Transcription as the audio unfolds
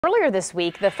Earlier this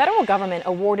week, the federal government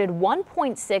awarded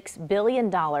 $1.6 billion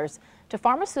to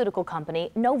pharmaceutical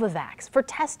company Novavax for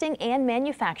testing and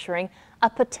manufacturing a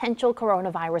potential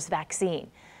coronavirus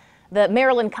vaccine. The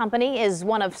Maryland company is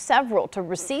one of several to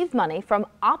receive money from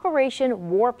Operation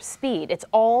Warp Speed. It's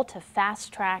all to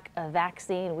fast-track a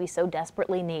vaccine we so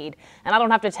desperately need. And I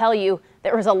don't have to tell you,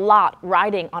 there is a lot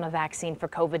riding on a vaccine for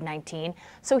COVID-19.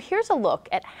 So here's a look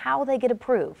at how they get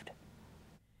approved.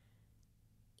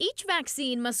 Each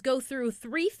vaccine must go through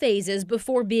 3 phases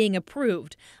before being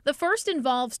approved. The first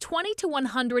involves 20 to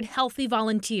 100 healthy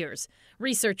volunteers.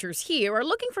 Researchers here are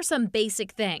looking for some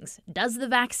basic things. Does the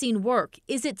vaccine work?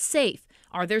 Is it safe?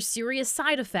 Are there serious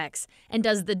side effects? And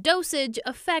does the dosage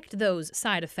affect those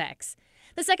side effects?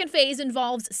 The second phase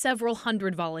involves several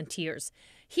hundred volunteers.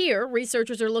 Here,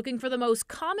 researchers are looking for the most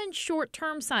common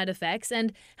short-term side effects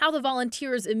and how the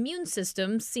volunteers' immune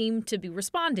systems seem to be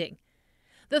responding.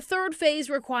 The third phase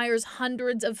requires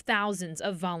hundreds of thousands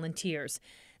of volunteers.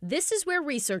 This is where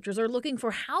researchers are looking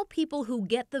for how people who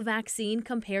get the vaccine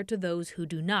compare to those who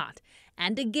do not.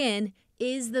 And again,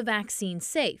 is the vaccine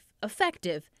safe,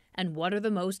 effective, and what are the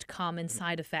most common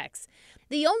side effects?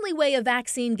 The only way a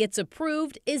vaccine gets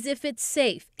approved is if it's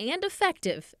safe and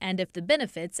effective, and if the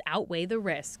benefits outweigh the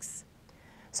risks.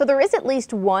 So there is at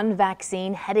least one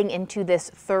vaccine heading into this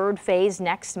third phase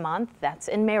next month. That's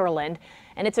in Maryland.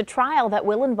 And it's a trial that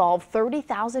will involve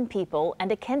 30,000 people,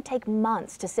 and it can take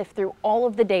months to sift through all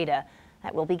of the data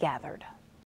that will be gathered.